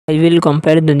I will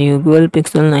compare the new Google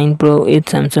Pixel 9 Pro with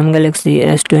Samsung Galaxy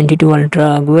S22 Ultra.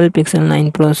 Google Pixel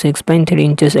 9 Pro 6.3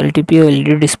 inches LTPO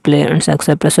LED display and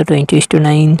aspect ratio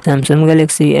 20:9. Samsung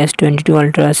Galaxy S22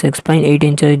 Ultra 6.8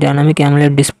 inches dynamic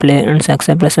AMOLED display and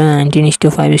aspect ratio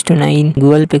 19:5:9.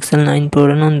 Google Pixel 9 Pro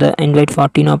run on the Android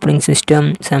 14 operating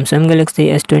system. Samsung Galaxy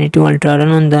S22 Ultra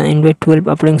run on the Android 12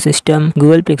 operating system.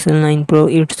 Google Pixel 9 Pro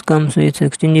it comes with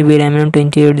 16GB RAM and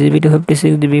 28GB to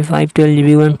 56GB,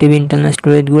 512GB, 1TB internal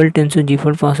storage. Google Tensor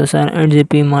G4 processor,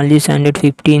 8GB Mali standard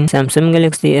 15. Samsung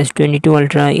Galaxy S22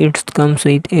 Ultra it comes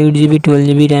with 8GB,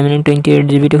 12GB RAM and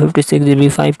 28GB to 56GB,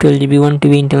 512GB,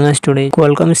 1TB internal storage.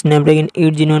 Qualcomm Snapdragon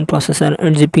 8 Gen 1 processor,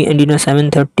 8GB Adreno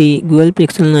 730. Google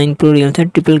Pixel 9 Pro real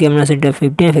set triple camera setup,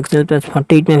 50MP plus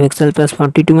 48MP plus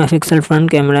 42MP front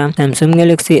camera. Samsung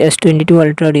Galaxy S22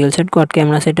 Ultra real set quad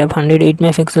camera setup,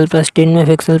 108MP plus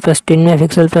 10MP plus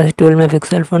 10MP plus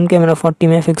 12MP front camera,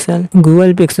 40MP.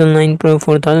 Google Pixel 9 Pro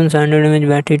 4700 mAh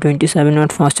battery,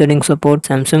 27W fast charging support.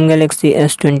 Samsung Galaxy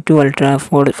S22 Ultra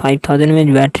for 5000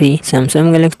 mAh battery.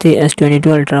 Samsung Galaxy S22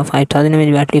 Ultra 5000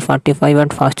 mAh battery,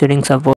 45W fast charging support.